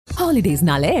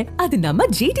Holidays-nale, adu namma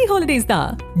GT Holidays da.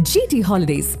 GT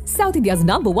Holidays, South India's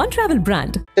 #1 travel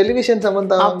brand. Television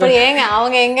சம்பந்தம் அப்படி ஏங்க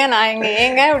அவங்க எங்க நான் எங்க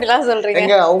ஏங்க இப்படிலாம் சொல்றீங்க?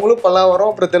 எங்க அவங்களும் பல்லாவரம்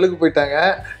அப்புறம் தெலுங்கு போயிட்டாங்க,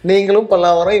 நீங்களும்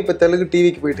பல்லாவரம் இப்ப தெலுங்கு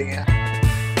டிவிக்கு போயிட்டீங்க.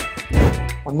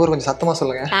 கொஞ்சம் சத்தமா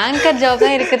சொல்லுங்க. ஆங்கர் ஜாப்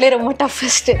தான் இருக்கிறதுலே ரொம்ப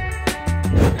டஃபஸ்ட்.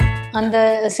 அந்த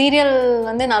சீரியல்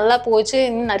வந்து நல்லா போச்சு.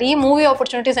 நிறைய மூவி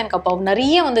ஆப்பர்ச்சுனிட்டிஸ் எனக்கு அப்போ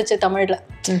நிறைய வந்துச்சு தமிழ்ல.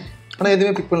 ஆனா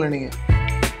எதுவுமே பிக் பண்ணல நீங்க.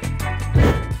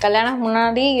 கல்யாணம்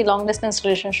முன்னாடி லாங் டிஸ்டன்ஸ்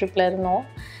ரிலேஷன்ஷிப்ல இருந்தோம்.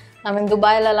 அவன்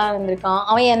துபாயிலலாம் இருந்திருக்கான்.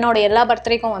 அவன் என்னோட எல்லா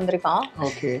பர்த்டேக்கும் வந்திருக்கான்.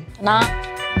 ஓகே. நான்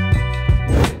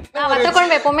வத்த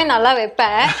குழம்பு எப்பவுமே நல்லா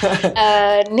வைப்பேன்.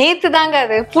 நேத்து தாங்க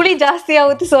அது புளி ஜாஸ்தியா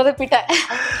ஊற்றி சொதப்பிட்டேன்.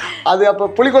 அது அப்ப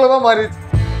புளிக்குழம்பா மாறி.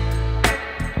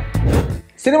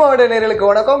 சினிமாவோட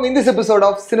நேயர்களுக்கு வணக்கம். இந்த எபிசோட்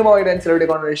ஆஃப் சினிமாவோட செலிபிரிட்டி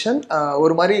கான்வர்சேஷன்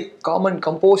ஒரு மாதிரி காமன்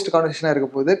கம்போஸ்ட் கான்வர்சேஷனாக இருக்க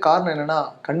போகுது. காரணம் என்னன்னா,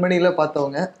 கண்மணியில்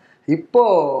பார்த்தவங்க இப்போ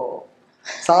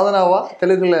சாதனாவா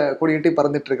தெலுங்குல கொடியிட்டு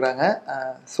பறந்துட்டு இருக்கிறாங்க.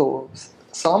 ஸோ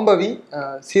சாம்பவி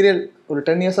சீரியல் ஒரு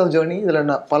 10 years ஆஃப் ஜேர்னி.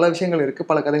 இதில் பல விஷயங்கள் இருக்குது,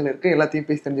 பல கதைகள் இருக்குது, எல்லாத்தையும்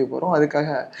பேசி தெரிஞ்சுக்க போகிறோம்.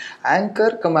 அதுக்காக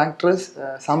anchor come actress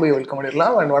Shambhavi welcome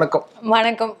பண்ணிடலாம். வணக்கம்.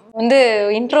 வணக்கம். வந்து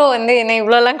இன்ட்ரோ வந்து என்ன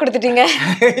இவ்வளோலாம் கொடுத்துட்டீங்க?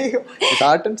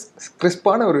 ஷார்ட் அண்ட்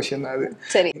கிறிஸ்பான ஒரு விஷயம் தான் அது.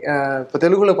 சரி, இப்போ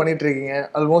தெலுங்குல பண்ணிட்டு இருக்கீங்க,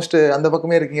 ஆல்மோஸ்ட் அந்த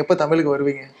பக்கமே இருக்கீங்க. எப்போ தமிழுக்கு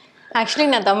வருவீங்க? ஆக்சுவலி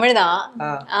நான் தமிழ் தான்.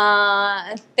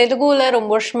 தெலுங்குல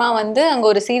ரொம்ப வருஷமா வந்து அங்கே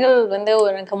ஒரு சீரியல் வந்து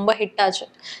எனக்கு ரொம்ப ஹிட் ஆச்சு.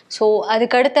 ஸோ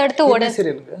அதுக்கு அடுத்து உடனே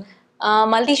சீரியலுங்க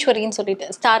மல்தீஸ்வரின்னு சொல்லிட்டு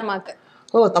ஸ்டார் மார்க்.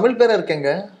 ஓ, தமிழ் பேரா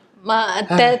இருக்கேங்க.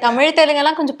 தமிழ்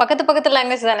தெலுங்கெல்லாம் கொஞ்சம் பக்கத்து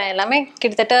லாங்குவேஜ் தானே, எல்லாமே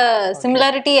கிட்டத்தட்ட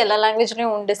சிமிலாரிட்டி எல்லா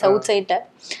லாங்குவேஜ்லையும் உண்டு சவுத் சைட்டை.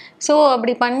 ஸோ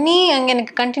அப்படி பண்ணி அங்கே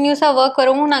எனக்கு கண்டினியூஸாக ஒர்க்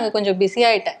வரவும் நாங்கள் கொஞ்சம் பிஸி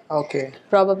ஆகிட்டேன். ஓகே.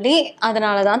 ப்ராபப்ளி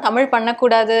அதனால தான் தமிழ்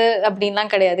பண்ணக்கூடாது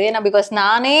அப்படின்லாம் கிடையாது. ஏன்னா பிகாஸ்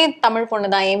நானே தமிழ்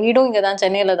பொண்ணு தான், என் வீடும் இங்கே தான்,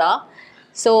 சென்னையில் தான்.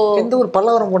 ஸோ எந்த ஒரு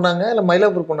பல்லாவரம் போனாங்க இல்லை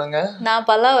மயிலாப்பூர் போனாங்க?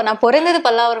 நான் பிறந்தது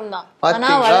பல்லாவரம் தான்,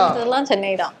 ஆனால் வளர்ந்ததெல்லாம்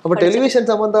சென்னை தான். அப்போ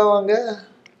டெலிவிஷன் சம்பந்தம்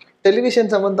டெலிவிஷன்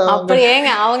சம்பந்தம் அப்படி ஏங்க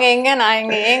அவங்க எங்க நான்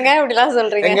எங்க ஏங்க இப்படிலாம்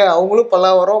சொல்றீங்க? எங்க அவங்களும்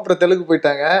பல்லாவரம் அப்புறம் தெலுங்கு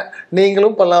போயிட்டாங்க,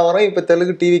 நீங்களும் பல்லாவரம் இப்ப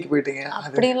தெலுங்கு டிவிக்கு போயிட்டீங்க.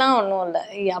 அப்படிலாம் ஒன்றும் இல்லை,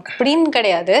 அப்படின்னு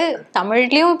கிடையாது.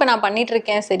 தமிழ்லயும் இப்ப நான் பண்ணிட்டு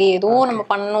இருக்கேன். சரி, எதுவும் நம்ம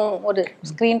பண்ணணும், ஒரு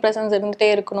ஸ்கிரீன் ப்ரெசன்ஸ் இருந்துட்டே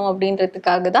இருக்கணும்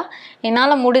அப்படின்றதுக்காக தான்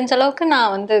என்னால முடிஞ்ச அளவுக்கு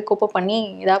நான் வந்து கோப்பை பண்ணி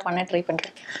இதா பண்ண ட்ரை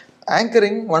பண்றேன்.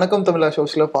 ஆங்கரிங் வணக்கம் தமிழா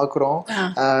ஷோஸ்ல பாக்குறோம்.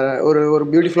 ஒரு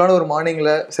பியூட்டிஃபுல்லான ஒரு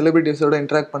மார்னிங்ல செலிபிரிட்டிஸோட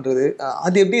இன்டராக்ட் பண்றது,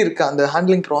 அது எப்படி இருக்கு அந்த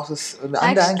ஹேண்ட்லிங் ப்ராசஸ்?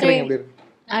 அந்த ஆங்கரிங் எப்படி இருக்கு?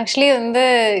 ஆக்சுவலி வந்து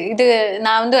இது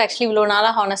நான் வந்து ஆக்சுவலி இவ்வளோ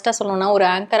நாளாக ஹானஸ்ட்டாக சொல்லணும்னா, ஒரு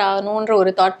ஆங்கர் ஆகணுன்ற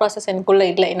ஒரு தாட் ப்ராசஸ் எனக்குள்ள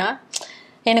இல்லைன்னா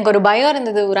எனக்கு ஒரு பயம்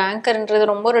இருந்தது. ஒரு ஆங்கர்ன்றது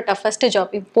ரொம்ப ஒரு டஃபஸ்ட்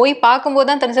ஜாப். போய் பார்க்கும்போது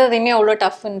தான் தெரிஞ்சது அதுவுமே அவ்வளோ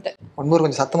டஃப்ன்ட்டு.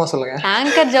 கொஞ்சம் சத்தமா சொல்லுங்க.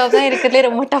 ஆங்கர் ஜாப் தான் இருக்கிறதுலே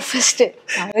ரொம்ப டஃபஸ்ட்டு.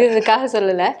 அது இதுக்காக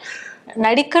சொல்லலை,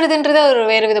 நடிக்கிறதுன்றது ஒரு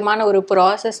வேறு விதமான ஒரு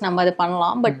ப்ராசஸ். நம்ம அது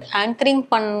பண்ணலாம். பட் ஆங்கரிங்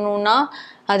பண்ணணும்னா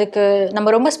அதுக்கு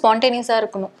நம்ம ரொம்ப ஸ்பான்டேனியஸாக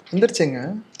இருக்கணும். வந்துருச்சுங்க.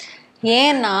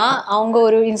 ஏன்னா அவங்க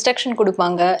ஒரு இன்ஸ்ட்ரக்ஷன்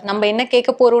கொடுப்பாங்க, நம்ம என்ன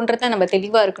கேட்க போறோன்றத நம்ம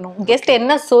தெளிவாக இருக்கணும். கெஸ்ட்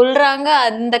என்ன சொல்றாங்க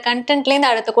அந்த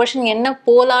கண்டென்ட்லேருந்து அடுத்த கொஸ்டின் என்ன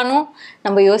போலான்னு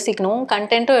நம்ம யோசிக்கணும்,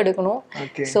 கண்டென்ட்டும் எடுக்கணும்.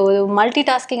 ஸோ மல்டி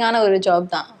டாஸ்கிங்கான ஒரு ஜாப்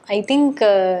தான். ஐ திங்க்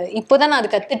இப்போதான் நான்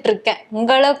அது கற்றுட்டு இருக்கேன்.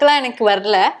 உங்களவுக்குலாம் எனக்கு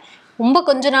வரல, ரொம்ப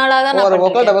கொஞ்ச நாளா தான்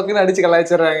அடிச்சு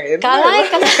கலாய்ச்சிடுறாங்க.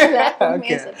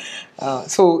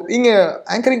 ஸோ இங்க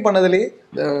ஆங்கரிங் பண்ணதுலேயே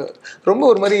ரொம்ப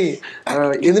ஒரு மாதிரி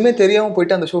எதுவுமே தெரியாமல்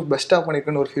போயிட்டு அந்த ஷோ பெஸ்ட்டாக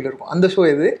பண்ணிருக்குன்னு ஒரு ஃபீல் இருக்கும். அந்த ஷோ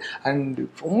எது? அண்ட்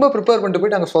ரொம்ப ப்ரிப்பேர் பண்ணிட்டு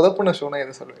போயிட்டு அங்கே சொதப்புன ஷோனா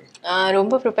எதை சொல்லுவீங்க?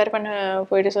 ரொம்ப ப்ரிப்பேர் பண்ண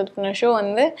போயிட்டு சொதப்புன ஷோ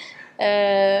வந்து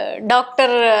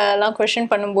டாக்டர் எல்லாம்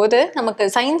கொஸ்டின் பண்ணும்போது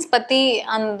நமக்கு சயின்ஸ் பற்றி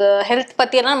அந்த ஹெல்த்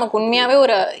பற்றியெல்லாம் நமக்கு உண்மையாகவே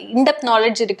ஒரு இன்டெப்த்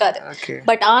நாலேஜ் இருக்காது.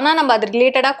 பட் ஆனால் நம்ம அது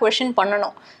ரிலேட்டடாக கொஸ்டின்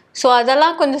பண்ணணும். ஸோ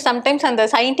அதெல்லாம் கொஞ்சம் சம்டைம்ஸ் அந்த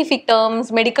சயின்டிஃபிக் டேர்ம்ஸ்,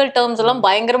 மெடிக்கல் டேர்ம்ஸ் எல்லாம்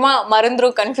பயங்கரமாக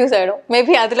மறந்துடும், கன்ஃபியூஸ் ஆகிடும்.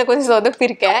 மேபி அதில் கொஞ்சம்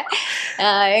சொதப்பியிருக்கேன்.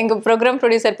 எங்கள் ப்ரோக்ராம்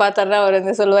ப்ரொடியூசர் பார்த்தாருன்னா அவர்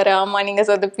வந்து சொல்லுவார், ஆமாம் நீங்கள்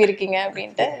சொதப்பியிருக்கீங்க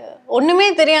அப்படின்ட்டு. ஒன்றுமே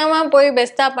தெரியாமல் போய்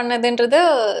பெஸ்ட்டாக பண்ணதுன்றது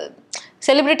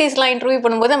செலிப்ரிட்டிஸ்லாம் இன்டர்வியூ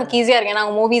பண்ணும்போது நமக்கு ஈஸியாக இருக்கு.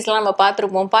 நாங்கள் மூவிஸ்லாம் நம்ம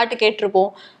பார்த்துருப்போம், பாட்டு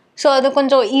கேட்டிருப்போம். ஸோ அது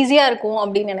கொஞ்சம் ஈஸியாக இருக்கும்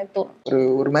அப்படின்னு எனக்கு தோணும்.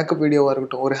 ஒரு மேக்கப் வீடியோவாக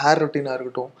இருக்கட்டும், ஒரு ஹேர் ரொட்டீனாக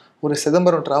இருக்கட்டும், ஒரு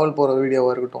சிதம்பரம் ட்ராவல் போகிற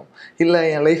வீடியோவாக இருக்கட்டும், இல்லை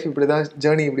என் லைஃப் இப்படி தான்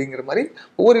ஜேர்னி அப்படிங்கிற மாதிரி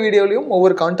ஒவ்வொரு வீடியோலையும்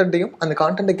ஒவ்வொரு கான்டென்ட்டையும் அந்த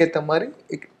கான்டென்ட்டுக்கு ஏற்ற மாதிரி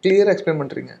கிளியராக எக்ஸ்பிளைன்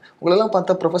பண்ணுறீங்க. உங்களெல்லாம்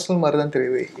பார்த்தா ப்ரொஃபஷனல் மாதிரி தான்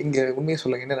தெரியுது. இங்கே உண்மையை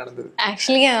சொல்லுங்கள், என்ன நடந்தது?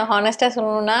 ஆக்சுவலி ஹானஸ்ட்டாக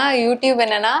சொல்லணும்னா, யூடியூப்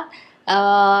என்னென்னா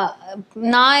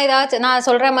நான்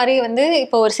சொல்கிற மாதிரி வந்து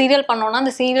இப்போ ஒரு சீரியல் பண்ணோன்னா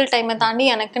அந்த சீரியல் டைமை தாண்டி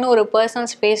எனக்குன்னு ஒரு பர்சனல்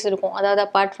ஸ்பேஸ் இருக்கும். அதாவது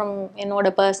அப்பார்ட் ஃப்ரம் என்னோட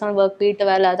பர்சனல் ஒர்க், வீட்டு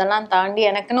வேலை, அதெல்லாம் தாண்டி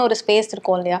எனக்குன்னு ஒரு ஸ்பேஸ்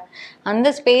இருக்கும் இல்லையா? அந்த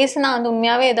ஸ்பேஸ் நான் வந்து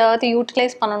உண்மையாகவே ஏதாவது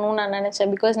யூட்டிலைஸ் பண்ணணும்னு நான்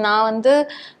நினச்சேன். பிகாஸ் நான் வந்து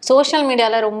சோஷியல்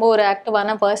மீடியாவில் ரொம்ப ஒரு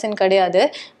ஆக்டிவான பர்சன் கிடையாது.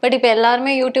 பட் இப்போ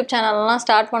எல்லாருமே யூடியூப் சேனல்லாம்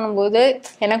ஸ்டார்ட் பண்ணும்போது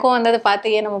எனக்கும் வந்து அதை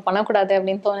பார்த்து ஏன் நம்ம பண்ணக்கூடாது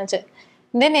அப்படின்னு தோணுச்சு.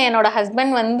 தென் என்னோட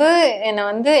ஹஸ்பண்ட் வந்து என்னை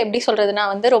வந்து எப்படி சொல்றதுன்னா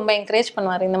வந்து ரொம்ப என்கரேஜ்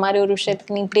பண்ணுவார். இந்த மாதிரி ஒரு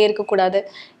விஷயத்துக்கு நீ இப்படியே இருக்கக்கூடாது,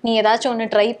 நீ ஏதாச்சும் ஒன்று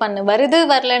ட்ரை பண்ணு, வருது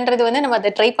வரலன்றது வந்து நம்ம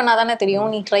அதை ட்ரை பண்ணாதானே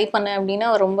தெரியும், நீ ட்ரை பண்ணு அப்படின்னு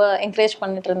அவர் ரொம்ப என்கரேஜ்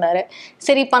பண்ணிட்டு இருந்தாரு.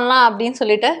 சரி பண்ணலாம் அப்படின்னு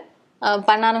சொல்லிட்டு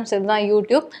பண்ண ஆரம்பிச்சது தான்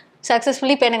யூடியூப்.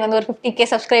 சக்ஸஸ்ஃபுல்லி இப்போ எனக்கு வந்து ஒரு 50K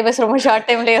சப்ஸ்கிரைபர்ஸ் ரொம்ப ஷார்ட்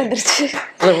டைம்லேயே வந்துருச்சு.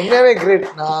 உண்மையாவே கிரேட்.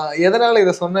 நான் எதனால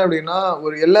இதை சொன்னேன் அப்படின்னா,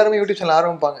 ஒரு எல்லாருமே யூடியூப் சேனல்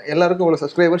ஆரம்பிப்பாங்க, எல்லாருக்கும் இவ்வளோ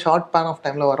சப்ஸ்கிரைபர் ஷார்ட் பேன் ஆஃப்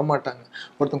டைமில் வரமாட்டாங்க.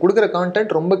 ஒருத்தன் கொடுக்குற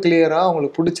கான்டென்ட் ரொம்ப கிளியராக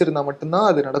அவங்களுக்கு பிடிச்சிருந்தா மட்டும்தான்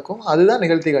அது நடக்கும். அதுதான்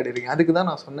நிகழ்த்தி காட்டியிருக்கீங்க. அதுக்கு தான்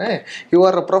நான் சொன்னேன் யூ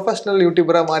ஆர் ப்ரொஃபஷனல்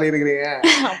யூடியூபராக மாறி இருக்கிறீங்க,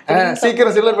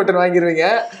 சீக்கிரம் சில்வர் பட்டன் வாங்கிடுவீங்க.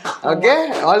 ஓகே,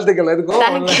 வாழ்த்துக்கள் அதுக்கும்.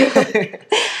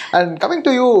 அண்ட் கமிங்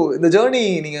டு யூ, இந்த ஜேர்னி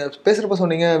நீங்கள் பேசுகிறப்ப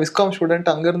சொன்னீங்க விஸ்காம் ஸ்டூடெண்ட்,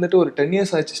 அங்கே இருந்துட்டு ஒரு 10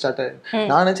 years ஆச்சு ஸ்டார்ட் ஆகுது.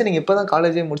 நான் நினச்சேன் நீங்கள் இப்போ தான்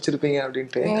காலேஜே முடிச்சிருப்பீங்க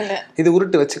அப்படின்ட்டு. இது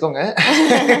உருட்டு வச்சுக்கோங்க,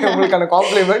 உங்களுக்கான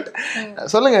காம்ப்ளிமெண்ட்.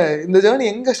 சொல்லுங்க, இந்த ஜேர்னி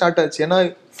எங்கே ஸ்டார்ட் ஆச்சு? ஏன்னா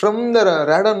ஃப்ரம் த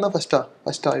ரேடான் தான்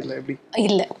ஃபர்ஸ்டா இல்லை எப்படி?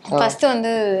 இல்லை, ஃபர்ஸ்ட்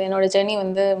வந்து என்னோட ஜேர்னி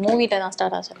வந்து மூவிட்ட தான்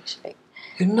ஸ்டார்ட் ஆச்சு. ஆக்சுவலி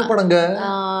என்ன படங்க?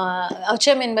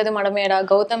 அச்சம் என்பது மடமேடா.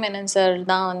 கௌதம் மேனன் சார்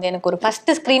தான் வந்து எனக்கு ஒரு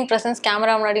ஃபர்ஸ்ட் ஸ்க்ரீன் ப்ரெசன்ஸ்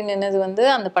கேமரா முன்னாடி நின்னது வந்து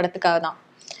அந்த படத்துக்காக தான்.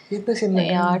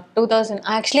 2000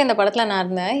 ஆக்சுவலி அந்த படத்துல நான்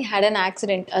இருந்தேன். Had an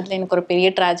accident. அதுல எனக்கு ஒரு பெரிய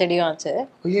ட்ராஜடியும் ஆச்சு.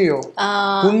 ஐயோ,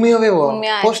 உண்மையாவே?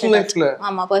 பர்சனல் லைஃப்ல?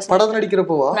 ஆமா, படம்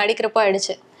நடிக்கிறப்போ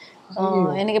ஆயிடுச்சு.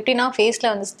 எனக்கு எப்படின்னா ஃபேஸ்ல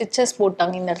வந்து ஸ்டிச்சஸ்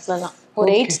போட்டாங்க, இந்த இடத்துலலாம் ஒரு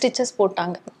 8 ஸ்டிச்சஸ்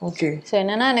போட்டாங்க. ஓகே. ஸோ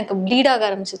என்னன்னா எனக்கு ப்ளீட் ஆக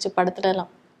ஆரம்பிச்சிச்சு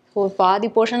படத்துலலாம். ஒரு பாதி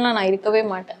போர்ஷன்லாம் நான் இருக்கவே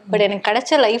மாட்டேன். பட் எனக்கு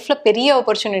கிடைச்ச லைஃப்ல பெரிய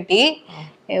ஆப்பர்ச்சுனிட்டி.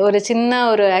 ஒரு சின்ன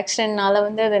ஒரு ஆக்சிடென்ட்னால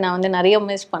வந்து அதை நான் வந்து நிறைய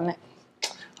மிஸ் பண்ணேன்.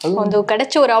 அது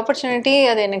கிடைச்ச ஒரு ஆப்பர்ச்சுனிட்டி.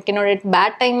 அது எனக்கு என்னோட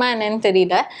பேட் டைமா என்னன்னு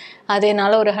தெரியல. அது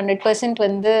என்னால் ஒரு 100%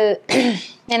 வந்து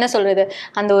என்ன சொல்றது,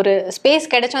 அந்த ஒரு ஸ்பேஸ்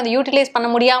கிடைச்சும் அதை யூட்டிலைஸ் பண்ண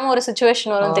முடியாம ஒரு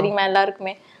சுச்சுவேஷன் வரும் தெரியுமா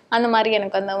எல்லாருக்குமே. அந்த மாதிரி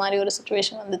எனக்கு அந்த மாதிரி ஒரு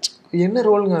சுச்சுவேஷன் வந்துச்சு. என்ன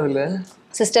ரோல்ங்க அதுல?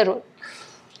 Sister role.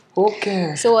 ஓகே.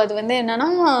 ஸோ அது வந்து என்னன்னா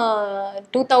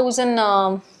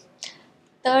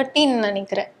 2013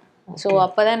 நினைக்கிறேன். ஸோ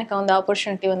அப்போதான் எனக்கு அந்த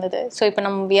ஆப்பர்ச்சுனிட்டி வந்தது. ஸோ இப்போ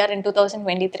நம்ம we are in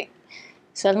 2023.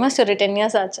 So almost ஒரு 10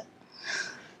 years ஆச்சு.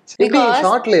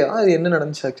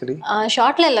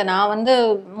 ஷார்ட்ல இல்ல, நான் வந்து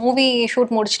மூவி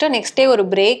ஷூட் முடிச்சுட்டு நெக்ஸ்ட் டே ஒரு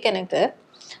பிரேக். எனக்கு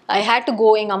ஐ ஹேட் டு கோ.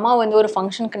 எங்க அம்மா வந்து ஒரு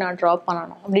ஃபங்க்ஷனுக்கு நான் ட்ராப்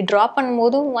பண்ணணும். அப்படி ட்ராப்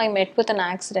பண்ணும்போது ஐ மெட் வித் அன்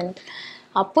ஆக்சிடென்ட்.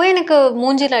 அப்போ எனக்கு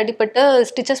மூஞ்சியில் அடிபட்டு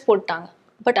ஸ்டிச்சஸ் போட்டாங்க.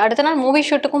 பட் அடுத்த நாள் மூவி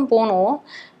ஷூட்டுக்கும் போனோம்.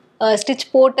 ஸ்டிச்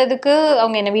போட்டதுக்கு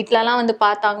அவங்க என்னை வீட்டிலலாம் வந்து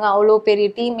பார்த்தாங்க, அவ்வளோ பெரிய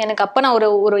டீம். எனக்கு அப்போ நான்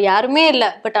ஒரு யாருமே இல்லை.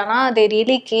 பட் ஆனால் தே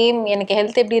ரியலி கேம். எனக்கு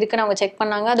ஹெல்த் எப்படி இருக்குன்னு அவங்க செக்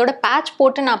பண்ணாங்க. அதோட பேட்ச்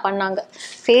போட்டு நான் பண்ணாங்க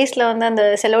ஃபேஸில் வந்து அந்த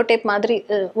செலோ டேப் மாதிரி.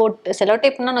 Sello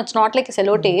டேப்னா it's not like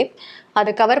sello tape.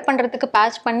 அதை கவர் பண்ணுறதுக்கு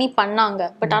பேட்ச் பண்ணி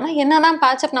பண்ணாங்க. பட் ஆனால் என்ன தான்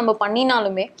பேட்சப் நம்ம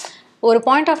பண்ணினாலுமே ஒரு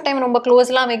பாயிண்ட் ஆஃப் டைம் ரொம்ப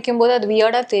க்ளோஸ்லாம் வைக்கும்போது அது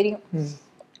வியர்டாக தெரியும்.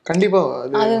 கண்டிப்பா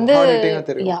அது வந்து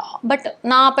பட்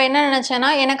நான் அப்ப என்ன நினைச்சேன்னா,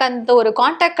 எனக்கு அந்த ஒரு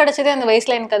கான்டாக்ட் கிடைச்சதே அந்த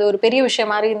வயசுல எனக்கு அது ஒரு பெரிய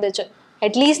விஷயம் மாதிரி இருந்துச்சு.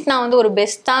 அட்லீஸ்ட் நான் வந்து ஒரு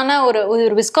பெஸ்டான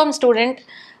ஒரு விஸ்காம் ஸ்டூடெண்ட்.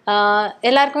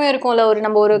 எல்லாருக்குமே இருக்கும்ல,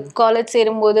 நம்ம ஒரு காலேஜ்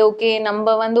சேரும்போது ஓகே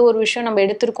நம்ம வந்து ஒரு விஷயம் நம்ம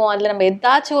எடுத்திருக்கோம், அதுல நம்ம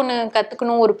ஏதாச்சும் ஒன்று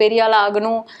கத்துக்கணும், ஒரு பெரிய ஆள்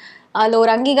ஆகணும், அதுல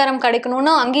ஒரு அங்கீகாரம்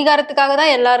கிடைக்கணும்னு அங்கீகாரத்துக்காக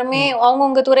தான் எல்லாருமே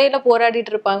அவங்கவுங்க துறையில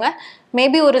போராடிட்டு இருப்பாங்க.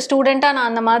 மேபி ஒரு ஸ்டூடெண்டா நான்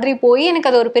அந்த மாதிரி போய் எனக்கு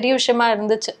அது ஒரு பெரிய விஷயமா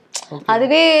இருந்துச்சு.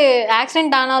 அதுவே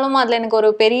ஆக்சிடென்ட் ஆனாலும் அதுல எனக்கு ஒரு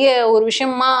பெரிய ஒரு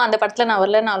விஷயமா அந்த படத்துல நான்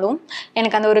வரலனாலும்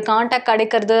எனக்கு அந்த ஒரு கான்டாக்ட்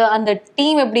கிடைக்கிறது, அந்த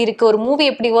டீம் எப்படி இருக்கு, ஒரு மூவி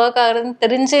எப்படி ஒர்க் ஆகுதுன்னு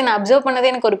தெரிஞ்சு நான் அப்சர்வ்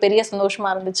பண்ணதே எனக்கு ஒரு பெரிய சந்தோஷமா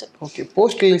இருந்துச்சு. ஓகே.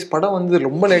 போஸ்ட் ரிலீஸ் படம் வந்து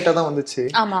ரொம்ப லேட்டா தான் வந்துச்சு.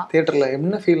 ஆமா. தியேட்டர்ல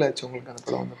என்ன ஃபீல் ஆச்சு உங்களுக்கு அந்த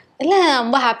படம் வந்து? இல்லை,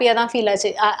 ரொம்ப ஹாப்பியாக தான் ஃபீல் ஆச்சு.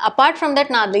 அப்பார்ட் ஃப்ரம்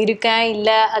தட் நான் அதில் இருக்கேன்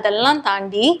இல்லை அதெல்லாம்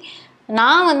தாண்டி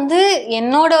நான் வந்து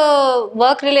என்னோட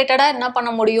ஒர்க் ரிலேட்டடாக என்ன பண்ண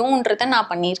முடியும்ன்றத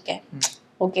நான் பண்ணியிருக்கேன்.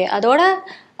 ஓகே, அதோட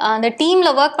அந்த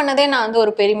டீமில் ஒர்க் பண்ணதே நான் வந்து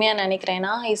ஒரு பெருமையாக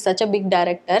நினைக்கிறேன்னா, is such a big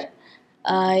director.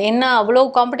 என்ன அவ்வளோ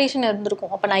காம்படிஷன்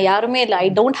இருந்திருக்கும். அப்போ நான் யாருமே இல்லை. I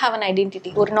don't have an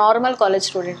identity. ஒரு நார்மல் காலேஜ்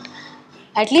ஸ்டூடெண்ட்.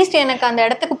 அட்லீஸ்ட் எனக்கு அந்த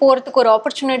இடத்துக்கு போகிறதுக்கு ஒரு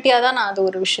ஆப்பர்ச்சுனிட்டியாக தான் நான் அது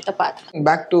ஒரு விஷயத்தை பார்த்தேன்.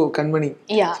 Back to Kanmani.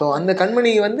 ஸோ அந்த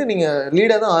கண்மணி வந்து நீங்கள்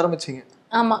லீடாக தான் ஆரம்பிச்சிங்க.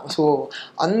 ஆமாம். ஸோ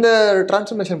அந்த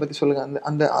டிரான்ஸ்ஃபர்மேஷன் பற்றி சொல்லுங்கள்.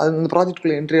 அந்த அந்த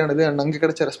ப்ராஜெக்ட்குள்ளே என்ட்ரி ஆனது அங்கே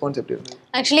கிடைச்ச ரெஸ்பான்ஸ் எப்படி இருந்தது?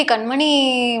 ஆக்சுவலி கண்மணி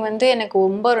வந்து எனக்கு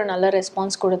ரொம்ப ஒரு நல்ல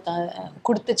ரெஸ்பான்ஸ்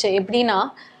கொடுத்துச்சு. எப்படின்னா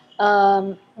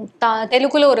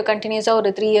தெலுங்குல ஒரு கண்டினியூஸாக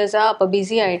ஒரு 3 years அப்போ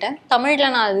பிஸி ஆகிட்டேன்.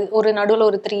 தமிழில் நான் அது ஒரு நடுவில்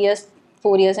ஒரு 3 years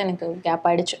 4 years எனக்கு கேப்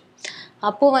ஆகிடுச்சு.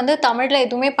 அப்போது வந்து தமிழில்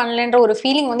எதுவுமே பண்ணலன்ற ஒரு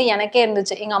ஃபீலிங் வந்து எனக்கே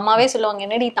இருந்துச்சு. எங்கள் அம்மாவே சொல்லுவாங்க,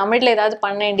 என்னடி தமிழில் ஏதாவது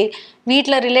பண்ணேன்டி,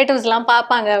 வீட்டில் ரிலேட்டிவ்ஸ்லாம்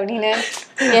பார்ப்பாங்க அப்படின்னு.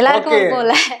 எல்லாருக்கும்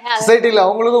இருக்கும்ல சொசைட்டில,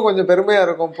 அவங்களுக்கும் கொஞ்சம் பெருமையாக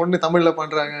இருக்கும், பொண்ணு தமிழில்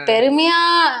பண்ணுறாங்க.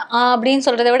 பெருமையாக அப்படின்னு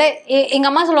சொல்கிறத விட எங்கள்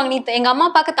அம்மா சொல்லுவாங்க, நீ எங்கள் அம்மா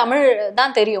பார்க்க தமிழ்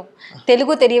தான் தெரியும்,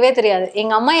 தெலுங்கு தெரியவே தெரியாது.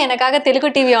 எங்கள் அம்மா எனக்காக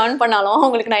தெலுங்கு டிவி ஆன் பண்ணாலும்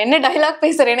அவங்களுக்கு நான் என்ன டைலாக்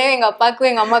பேசுகிறேனே எங்கள்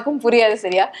அப்பாவுக்கும் எங்கள் அம்மாவுக்கும் புரியாது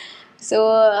சரியா. ஸோ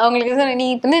அவங்களுக்கு நீ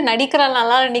வந்து நடிக்கிறாள்,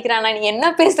 நல்லா நடிக்கிறாள், நீ என்ன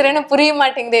பேசுகிறேன்னு புரிய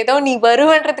மாட்டேங்குது, ஏதோ நீ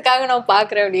வருவன்றதுக்காக நான்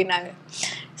பார்க்குறேன் அப்படின்னாங்க.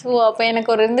 ஸோ அப்போ எனக்கு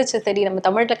ஒரு இருந்துச்சு, சரி நம்ம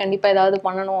தமிழில் கண்டிப்பாக ஏதாவது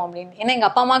பண்ணணும் அப்படின்னு. ஏன்னா எங்கள்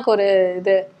அப்பா அம்மாவுக்கு ஒரு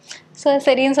இது. ஸோ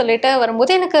சரின்னு சொல்லிட்டு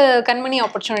வரும்போது எனக்கு கண்மணி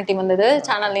ஆப்பர்ச்சுனிட்டி வந்தது.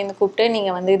 சேனல்லேருந்து கூப்பிட்டு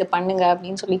நீங்கள் வந்து இது பண்ணுங்க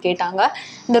அப்படின்னு சொல்லி கேட்டாங்க.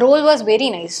 இந்த ரோல் வாஸ் வெரி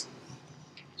நைஸ்.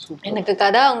 எனக்கு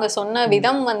கதை அவங்க சொன்ன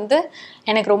விதம் வந்து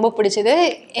எனக்கு ரொம்ப பிடிச்சது.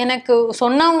 எனக்கு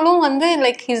சொன்னவங்களும் வந்து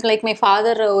like he's like my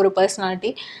father ஒரு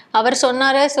பர்சனாலிட்டி. அவர்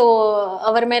சொன்னார். ஸோ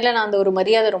அவர் மேலே நான் அந்த ஒரு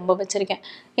மரியாதை ரொம்ப வச்சுருக்கேன்.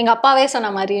 எங்கள் அப்பாவே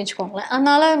சொன்ன மாதிரி வச்சுக்கோங்களேன்.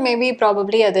 அதனால மேபி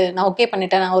ப்ராபப்ளி அது நான் ஓகே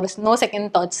பண்ணிட்டேன். நான் ஒரு நோ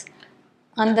செகண்ட் தாட்ஸ்.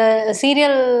 அந்த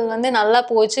சீரியல் வந்து நல்லா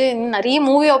போச்சு. நிறைய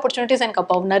மூவி ஆப்பர்ச்சுனிட்டிஸ் எனக்கு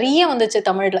அப்போ நிறைய வந்துச்சு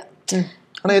தமிழில்.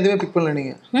 ஆனால் எதுவுமே பிக் பண்ணல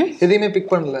நீங்கள்? எதையுமே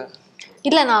பிக் பண்ணல?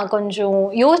 இல்லை, நான் கொஞ்சம்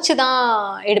யோசிச்சு தான்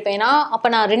எடுப்பேன். ஏன்னா அப்போ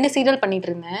நான் 2 சீரியல் பண்ணிட்டு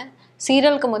இருந்தேன்.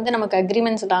 சீரியலுக்கு வந்து நமக்கு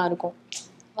அக்ரிமெண்ட்ஸ் தான் இருக்கும்.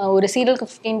 ஒரு சீரியலுக்கு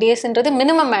 15 டேஸ்ன்றது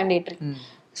மினிமம் மேண்டேட்ரி.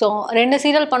 ஸோ 2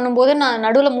 சீரியல் பண்ணும்போது நான்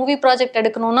நடுவில் மூவி ப்ராஜெக்ட்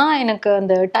எடுக்கணும்னா எனக்கு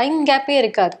அந்த டைம் கேப்பே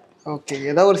இருக்காது. ஓகே,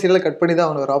 ஏதாவது ஒரு சீரியல் கட் பண்ணி தான்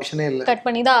ஆகணும், ஒரு ஆப்ஷனே இல்லை. கட்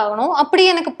பண்ணி தான் ஆகணும். அப்படி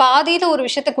எனக்கு பாதியில் ஒரு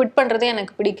விஷயத்தை குவிட் பண்ணுறதே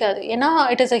எனக்கு பிடிக்காது. ஏன்னா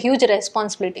it is a huge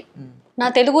responsibility.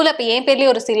 நான் தெலுங்குல இப்போ என் பேர்லேயே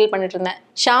ஒரு சீரியல் பண்ணிட்டு இருந்தேன்,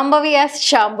 Shambhavi as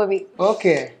Shambhavi.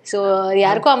 Okay. So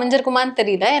யாருக்கும் அமைஞ்சிருக்குமான்னு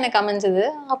தெரியல, எனக்கு அமைஞ்சது.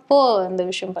 அப்போது அந்த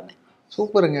விஷயம் பண்ணேன்.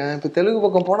 சூப்பருங்க. இப்போ தெலுங்கு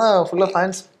பக்கம் போனால் ஃபுல்லாக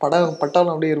ஃபேன்ஸ்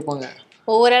பட்டாளம் அப்படியே இருப்பாங்க.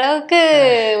 ஓரளவுக்கு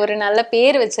ஒரு நல்ல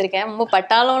பேர் வச்சிருக்கேன். ரொம்ப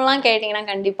பட்டாளம்லாம் கேட்டிங்கன்னா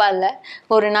கண்டிப்பாக இல்லை,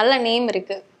 ஒரு நல்ல நேம்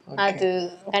இருக்கு, அது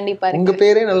கண்டிப்பாக இருக்கு. உங்கள்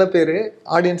பேரே நல்ல பேர்,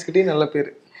 ஆடியன்ஸ் கிட்டேயும் நல்ல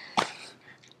பேர்.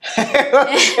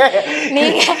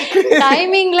 நீங்க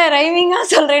டைமிங்ல ரைமிங்கா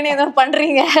சொல்றேன்னு ஏதோ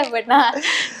பண்றீங்க. பட் நான்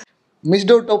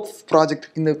மிஸ்ட் அவுட் ஆஃப் ப்ராஜெக்ட்,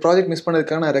 இந்த ப்ராஜெக்ட் மிஸ்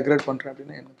பண்ணதுக்காக நான் ரெக்ரெட் பண்றேன்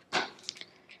அப்படின்னு என்ன?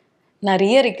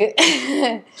 நிறைய இருக்கு.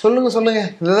 சொல்லுங்க.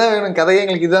 இதுதான் வேணும் கதையே,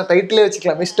 எங்களுக்கு இதுதான் டைட்டிலே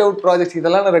வச்சுக்கலாம், மிஸ்ட் அவுட் ப்ராஜெக்ட்.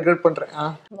 இதெல்லாம் நான் ரெக்ரெட் பண்றேன்.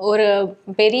 ஒரு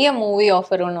பெரிய மூவி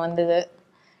ஆஃபர் ஒன்று வந்தது,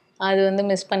 அது வந்து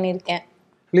மிஸ் பண்ணியிருக்கேன்.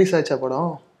 ரிலீஸ் ஆச்சா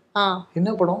படம்? என்ன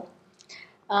படம்?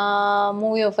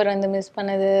 மூவி ஆஃபர் வந்து மிஸ்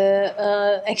பண்ணது.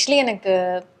 ஆக்சுவலி எனக்கு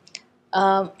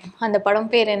அந்த படம்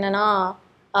பேர் என்னன்னா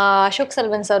அசோக்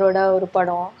செல்வன் சாரோட ஒரு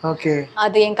படம். ஓகே.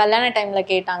 அது என் கல்யாண டைம்ல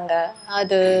கேட்டாங்க,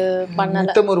 அது பண்ணல.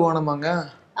 முத்தமருவானமாங்க,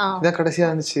 இதான் கடைசியா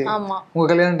இருந்துச்சு. ஆமா, உங்க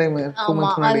கல்யாண டைம்.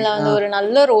 ஆமா, அதுல வந்து ஒரு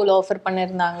நல்ல ரோல் ஆஃபர்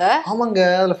பண்ணிருந்தாங்க. ஆமாங்க,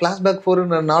 அதுல ஃபிளாஷ்பேக்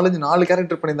 4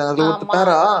 கேரக்டர் பண்ணிருந்தாங்க. அதுல ஒரு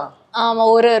பேரா? ஆமா,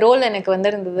 ஒரு ரோல் எனக்கு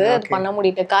வந்திருந்தது, அது பண்ண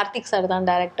முடியல. கார்த்திக் சார் தான்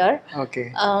டைரக்டர். ஓகே.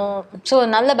 ஸோ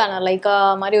நல்ல பேனர் லைக்கா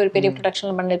மாதிரி ஒரு பெரிய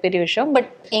ப்ரொடக்ஷன் பண்ண பெரிய விஷயம். பட்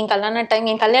என் கல்யாண டைம்,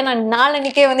 என் கல்யாண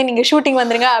நாளன்னைக்கே வந்து நீங்க ஷூட்டிங்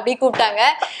வந்துருங்க அப்படி கூப்பிட்டாங்க.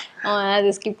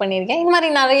 அது ஸ்கிப் பண்ணியிருக்கேன். இந்த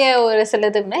மாதிரி நிறைய ஒரு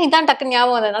சிலது இதான் டக்குன்னு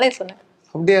ஞாபகம் வந்ததுனால சொன்னேன்.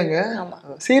 அப்படியாங்க?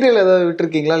 சீரியல் ஏதாவது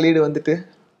விட்டுருக்கீங்களா லீடு வந்துட்டு?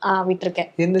 விட்டுருக்கேன்.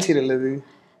 எந்த சீரியல் அது?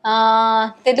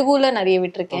 தெலுங்குல நிறைய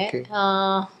விட்டுருக்கேன்.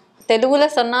 தெலுங்குல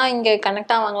சொன்னா இங்க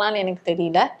கனெக்ட் ஆவாங்களான்னு எனக்கு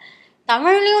தெரியல.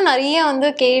 தமிழ்லையும் நிறைய வந்து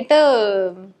கேட்டு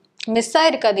மிஸ்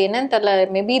ஆயிருக்கு. அது என்னன்னு தெரியல,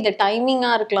 மேபி இந்த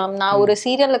டைமிங்காக இருக்கலாம். நான் ஒரு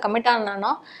சீரியலில் கமிட்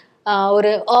ஆனேன்னா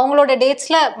ஒரு அவங்களோட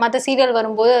டேட்ஸில் மற்ற சீரியல்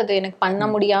வரும்போது அது எனக்கு பண்ண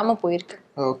முடியாமல் போயிருக்கு.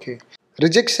 ஓகே.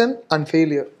 ரிஜெக்ஷன் அண்ட்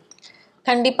ஃபெயிலியர்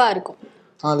கண்டிப்பாக இருக்கும்.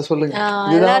 அது சொல்லுங்க.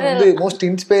 இதுதான் வந்து most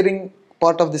inspiring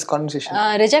part of this conversation.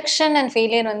 Rejection and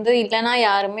failure வந்து இல்லைன்னா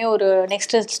யாருமே ஒரு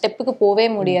நெக்ஸ்ட் ஸ்டெப்புக்கு போகவே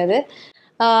முடியாது.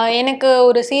 எனக்கு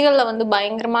ஒரு சீரியலில் வந்து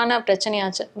பயங்கரமான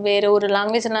பிரச்சனையாச்சு. வேறு ஒரு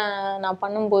லாங்குவேஜில் நான்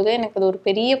பண்ணும்போது எனக்கு அது ஒரு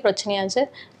பெரிய பிரச்சனையாச்சு.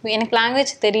 எனக்கு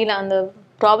லாங்குவேஜ் தெரியல, அந்த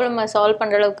ப்ராப்ளமை சால்வ்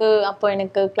பண்ணுற அளவுக்கு அப்போ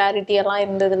எனக்கு கிளாரிட்டியெல்லாம்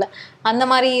இருந்ததில்ல. அந்த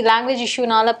மாதிரி லாங்குவேஜ்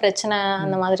இஷ்யூனால பிரச்சனை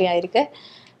அந்த மாதிரி ஆயிருக்கு.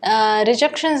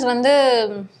 ரிஜெக்ஷன்ஸ் வந்து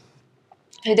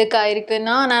எதுக்கு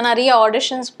ஆயிருக்குன்னா, நான் நிறைய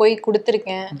ஆடிஷன்ஸ் போய்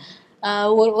கொடுத்துருக்கேன்.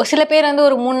 ஒரு சில பேர் வந்து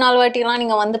ஒரு 3-4 வாட்டிலாம்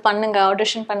நீங்கள் வந்து பண்ணுங்க,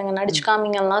 ஆடிஷன் பண்ணுங்க, நடிச்சு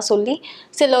காமிங்கலாம் சொல்லி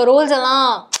சில ரோல்ஸ் எல்லாம்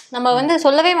நம்ம வந்து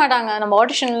சொல்லவே மாட்டாங்க. நம்ம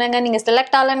ஆடிஷன் இல்லைங்க, நீங்கள்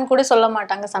செலக்ட் ஆகலன்னு கூட சொல்ல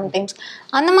மாட்டாங்க சம்டைம்ஸ்.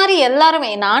 அந்த மாதிரி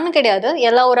எல்லாருமே, நானும் கிடையாது,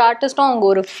 எல்லா ஒரு ஆர்டிஸ்ட்டும் அவங்க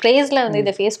ஒரு ஃப்ரேஸில் வந்து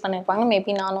இதை ஃபேஸ் பண்ணியிருப்பாங்க.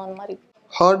 மேபி நானும் அந்த மாதிரி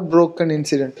ஹார்ட் ப்ரோக்கன்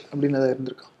இன்சிடென்ட் அப்படின்னு தான்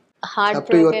இருந்திருக்கா? ஹார்ட்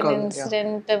ப்ரோக்கன்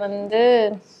இன்சிடென்ட் வந்து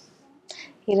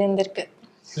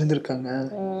இருந்திருக்காங்க.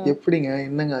 எப்படிங்க,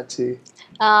 என்னங்க ஆச்சு?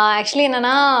 ஆக்சுவலி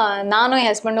என்னன்னா, நானும் என்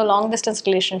ஹஸ்பண்டும் லாங் டிஸ்டன்ஸ்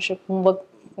ரிலேஷன்ஷிப்,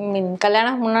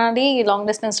 கல்யாணம் முன்னாடி லாங்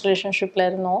டிஸ்டன்ஸ் ரிலேஷன்ஷிப்பில்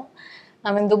இருந்தோம்.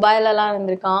 அவன் துபாயிலலாம்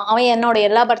இருந்திருக்கான். அவன் என்னோட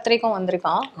எல்லா பர்த்டேக்கும்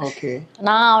வந்திருக்கான்.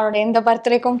 நான் அவனோட எந்த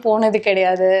பர்த்டேக்கும் போனது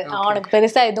கிடையாது. அவனுக்கு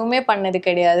பெருசாக எதுவுமே பண்ணது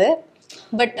கிடையாது.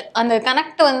 பட் அந்த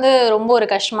கனெக்ட் வந்து ரொம்ப ஒரு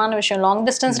கஷ்டமான விஷயம். Long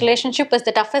distance relationship is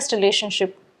the toughest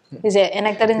relationship.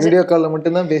 எனக்கு தெரிஞ்சு வீடியோ காலில்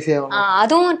மட்டும்தான் பேசியாகும்.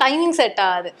 அதுவும் டைமிங் செட்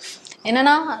ஆகுது.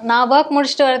 என்னன்னா, நான் ஒர்க்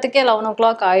முடிச்சுட்டு வரதுக்கே 11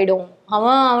 o'clock ஆகிடும்.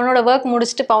 அவனோட ஒர்க்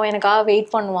முடிச்சுட்டு இப்போ அவன் எனக்காக வெயிட்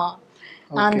பண்ணுவான்.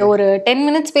 அந்த ஒரு 10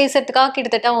 minutes பேசுறதுக்காக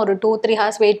கிட்டத்தட்ட ஒரு 2-3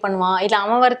 hours வெயிட் பண்ணுவான். இல்லை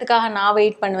அவன் வரதுக்காக நான்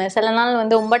வெயிட் பண்ணுவேன். சில நாள்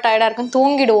வந்து ரொம்ப டயர்டாக இருக்கும்,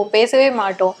 தூங்கிடுவோம், பேசவே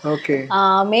மாட்டோம்.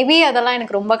 மேபி அதெல்லாம்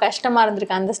எனக்கு ரொம்ப கஷ்டமா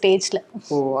இருந்திருக்கு அந்த ஸ்டேஜ்ல.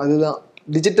 அதுதான்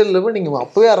டிஜிட்டல் லவ் நீங்க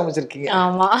அப்பவே ஆரம்பிச்சிருக்கீங்க.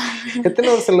 ஆமா. எத்தனை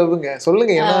வருஷம் லவ்ங்க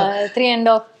சொல்லுங்க?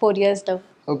 3.5-4 years லவ்.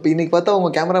 இப்போ இன்னைக்கு பார்த்தா உங்க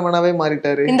கேமராமேனாவே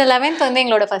மாறிட்டாரு. இந்த 11th வந்து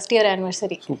எங்களோட ஃபர்ஸ்ட் இயர்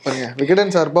ஆனிவர்சரி. சூப்பருங்க.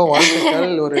 விகடன் சார்பா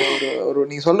வாழ்த்துக்கள். ஒரு ஒரு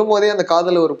நீங்க சொல்லும் போதே அந்த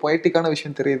காதல் ஒரு பொயட்டிக்கான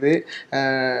விஷயம் தெரியுது.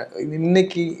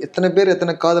 இன்னைக்கு எத்தனை பேர்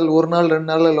எத்தனை காதல் ஒரு நாள்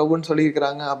 2 நாள்ல லவ்னு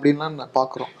சொல்லியிருக்கிறாங்க அப்படின்லாம் நான்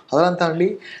பார்க்குறோம். அதெல்லாம் தாண்டி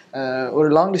ஒரு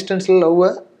லாங் டிஸ்டன்ஸில்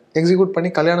லவ்வை எக்ஸிக்யூட் பண்ணி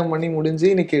கல்யாணம் பண்ணி முடிஞ்சு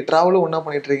இன்னைக்கு டிராவலும் ஒன்றா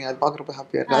பண்ணிட்டு இருக்கீங்க. அது பார்க்குறப்ப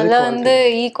ஹாப்பியாக இருக்கு. அதில் வந்து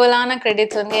ஈக்குவலான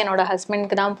கிரெடிட்ஸ் வந்து என்னோட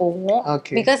ஹஸ்பண்ட்க்கு தான் போகும்.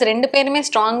 பிகாஸ் 2 பேருமே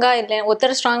ஸ்ட்ராங்காக இல்லை,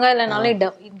 ஒருத்தர் ஸ்ட்ராங்காக இல்லைனாலும்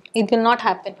இட் வில் நாட்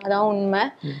ஹேப்பன். அதான் உண்மை.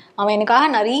 அவன்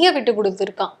எனக்காக நிறைய விட்டு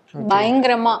கொடுத்துருக்கான்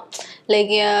பயங்கரமா.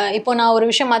 லைக் இப்போ நான் ஒரு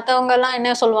விஷயம் மற்றவங்க எல்லாம்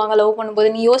என்ன சொல்லுவாங்க லவ் பண்ணும்போது,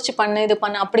 நீ யோசிச்சு பண்ணு இது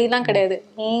பண்ணு அப்படிலாம் கிடையாது.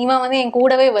 இவன் வந்து என்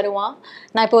கூடவே வருவான்.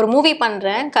 நான் இப்போ ஒரு மூவி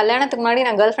பண்றேன், கல்யாணத்துக்கு முன்னாடி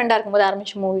நான் கேர்ள் ஃப்ரெண்டா இருக்கும்போது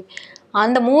ஆரம்பிச்ச மூவி.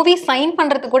 அந்த மூவி சைன்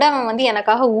பண்றதுக்கு கூட அவன் வந்து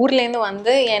எனக்காக ஊர்ல இருந்து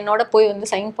வந்து என்னோட போய்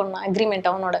வந்து சைன் பண்ணான் அக்ரிமெண்ட்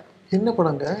அவனோட. என்ன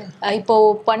படங்க? இப்போ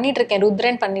பண்ணிட்டு இருக்கேன்,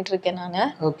 ருத்ரன் பண்ணிட்டு இருக்கேன் நானு.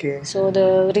 ஓகே. ஸோ அது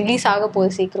ரிலீஸ் ஆக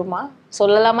போகுது சீக்கிரமா.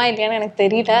 சொல்லலாமா இல்லையான்னு எனக்கு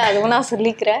தெரியல, அதுவும் நான்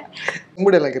சொல்லிக்கிறேன்.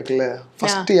 கும்பிடலாம் இருக்குல்ல,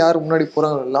 ஃபர்ஸ்ட் யார் முன்னாடி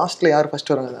போறாங்க, லாஸ்ட்ல யார்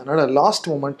ஃபர்ஸ்ட் வராங்க. அதனால லாஸ்ட்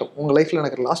மொமெண்ட் உங்க லைஃப்ல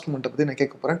எனக்கு லாஸ்ட் மொமெண்ட் பத்தி நான்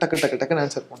கேட்க போறேன். டக்குன்னு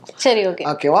ஆன்சர் பண்ணுவோம். சரி, ஓகே.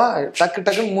 ஓகேவா?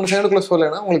 டக்குன்னு 3 செகண்டுக்குள்ள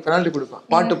சொல்லலைன்னா உங்களுக்கு பெனால்ட்டி கொடுப்பேன்.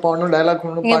 பாட்டு பாடணும், டயலாக்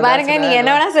பண்ணணும். பாருங்க, நீங்க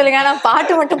என்ன வேணா சொல்லுங்க, நான்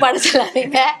பாட்டு மட்டும் பாட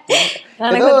சொல்லாதீங்க.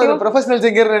 ஒரு ப்ரொஃபஷனல்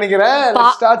சிங்கர் நினைக்கிறேன்.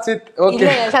 Starts with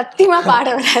okay. சத்தியமா பாட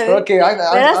வராது. ஓகே,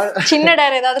 சின்ன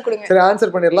டயர் ஏதாவது கொடுங்க. சரி,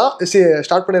 ஆன்சர் பண்ணிரலாம்.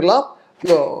 ஸ்டார்ட் பண்ணிரலாம்.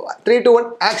 3 2 1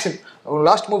 action.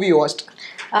 Last movie you watched?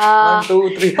 1 2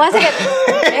 3.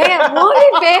 ஏங்க மூவி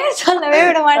பேர் சொல்லவே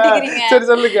விட மாட்டேங்கிறீங்க. சரி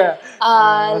சொல்லுங்க.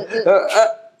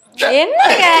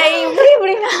 என்னங்க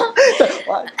இப்படினா?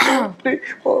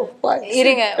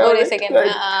 இருங்க ஒரு செகண்ட்.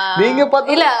 நீங்க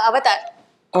பாத்து இல்ல அவதார்.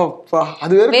 அப்பா,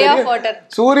 அது வேற பெரிய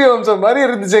சூரிய வம்சம் மாதிரி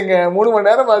இருந்துச்சுங்க. 3 மணி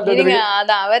நேரம் பார்த்துட்டு இருங்க.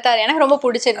 அத அவதார் எனக்கு ரொம்ப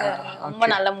பிடிச்சிருக்கு. ரொம்ப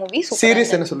நல்ல மூவி.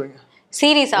 சீரிஸ் என்ன சொல்லுங்க?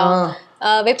 சீரிஸா?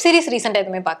 வெப் சீரிஸ் ரீசன்ட்டா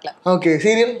எதுவுமே பார்க்கல. ஓகே.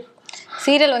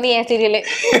 சீரியல் வந்து என் சீரியலே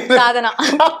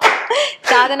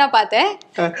சாதனா பார்த்தேன்.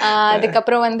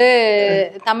 அதுக்கப்புறம் வந்து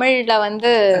தமிழ்ல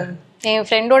வந்து என்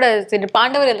ஃப்ரெண்டோட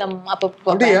பாண்டவர் இல்லம்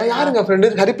அப்ப. யாருங்க ஃப்ரெண்டு?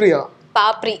 ஹரிப்ரியா?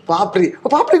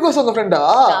 பாப்ரி கோஸ் உங்க ஃப்ரெண்டா?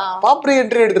 பாப்ரி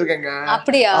என்ட்ரி எடுத்துர்க்கேங்க.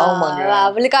 அப்படியே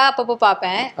அவளுக்கா அப்பப்போ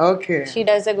பாப்பேன். Okay. she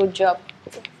does a good job.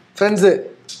 Friends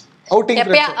outing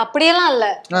friends அப்படியெல்லாம் இல்ல.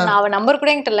 நான் அவ நம்பர் கூட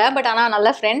என்கிட்ட இல்ல, பட் ஆனா நல்ல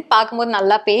ஃப்ரெண்ட், பாக்கும்போது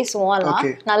நல்லா பேசுவோம், எல்லாம்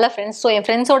நல்ல ஃப்ரெண்ட்ஸ். ஸோ என்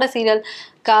ஃப்ரெண்ட்ஸோட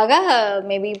சீரியல்காக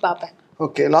மேபி பாப்பேன்.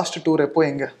 ஓகே. லாஸ்ட் டூர் எப்போ?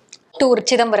 எங்க டூர்?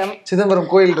 சிதம்பரம்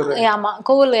கோயில் டூர். ஆமா,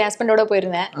 கோவில் என் ஹஸ்பண்டோட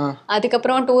போயிருந்தேன்.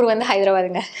 அதுக்கப்புறம் டூர் வந்து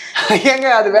ஹைதராபாத்துங்க. ஏங்க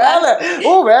அது வேலை?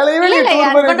 ஓ, வேலையே என்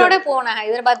ஹஸ்பண்டோட போனேன்,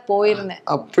 ஹைதராபாத் போயிருந்தேன்.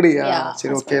 அப்படியா?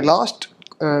 சரி, okay. Last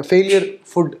failure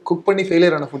food, cook பண்ணி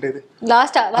ஃபெயிலியர் ஆன ஃபுட் எது?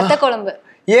 லாஸ்டா வத்த குழம்பு.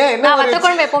 நான் வத்த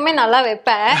குழம்பு எப்பவுமே நல்லா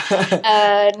வைப்பேன்.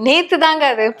 நேத்து தாங்க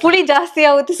அது புளி ஜாஸ்தியா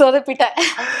ஊத்தி சொதப்பிட்டேன்.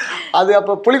 அது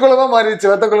அப்ப புளி குழம்பா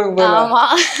மாறிடுச்சு வத்த குழம்பு. ஆமா,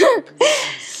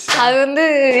 அது வந்து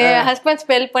என் ஹஸ்பண்ட்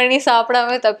ஸ்பெல் பண்ணி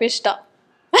சாப்பிடாம தப்பிச்சிட்டான்.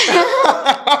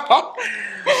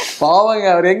 பாவங்க.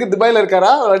 அவர் எங்க துபாயில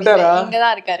இருக்காரா? வந்துட்டாரா?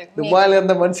 இங்கதான் இருக்காரு. துபாயில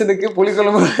இருந்த மனுஷனுக்கு புளி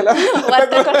குழம்பு.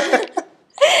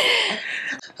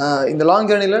 இந்த லாங்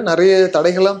ஜேர்னில நிறைய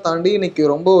தடைகள்லாம் தாண்டி இன்னைக்கு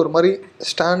ரொம்ப ஒரு மாதிரி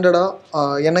ஸ்டாண்டர்டா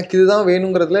எனக்கு இதுதான்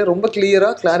வேணுங்கிறதுல ரொம்ப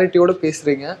கிளாரிட்டியோட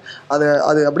பேசுறீங்க. அது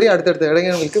அப்படியே அடுத்தடுத்த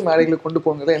இளைஞர்களுக்கு மேடைகளுக்கு கொண்டு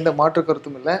போகிறதுல எந்த மாற்று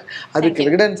கருத்தும் இல்லை. அதுக்கு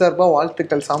விகடன் சார்பா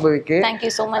வாழ்த்துக்கள் சாம்பவிக்கு.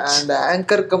 அண்ட்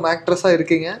ஆங்கர் கம் ஆக்ட்ரஸா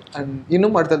இருக்கீங்க. அண்ட்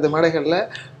இன்னும் அடுத்தடுத்த மேடைகள்ல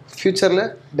ஃபியூச்சர்ல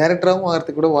டைரக்டராகவும்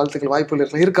ஆகிறதுக்கு கூட வாழ்த்துக்கள்,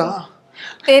 வாய்ப்புகள் இருக்கா?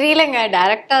 தெரியலங்க.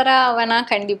 டைரக்டரா அவனா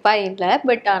கண்டிப்பா இல்லை,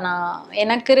 பட் ஆனா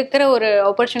எனக்கு இருக்கிற ஒரு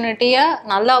ஆப்பர்ச்சுனிட்டியா,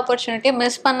 நல்ல ஆப்பர்ச்சுனிட்டியை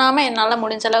மிஸ் பண்ணாம என்னால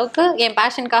முடிஞ்ச அளவுக்கு என்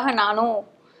பேஷனுக்காக நானும்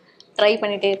ட்ரை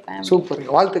பண்ணிட்டே இருப்பேன். சூப்பர்,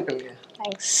 வாழ்த்துக்கள்.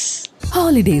 தேங்க்ஸ்.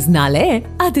 ஹாலிடேஸ்னாலே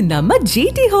அது நம்ம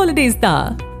ஜிடி ஹாலிடேஸ் தான்.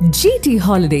 GT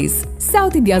holidays,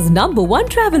 South India's #1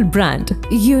 travel brand.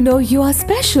 You know you are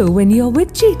special when you're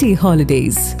with GT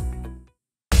Holidays.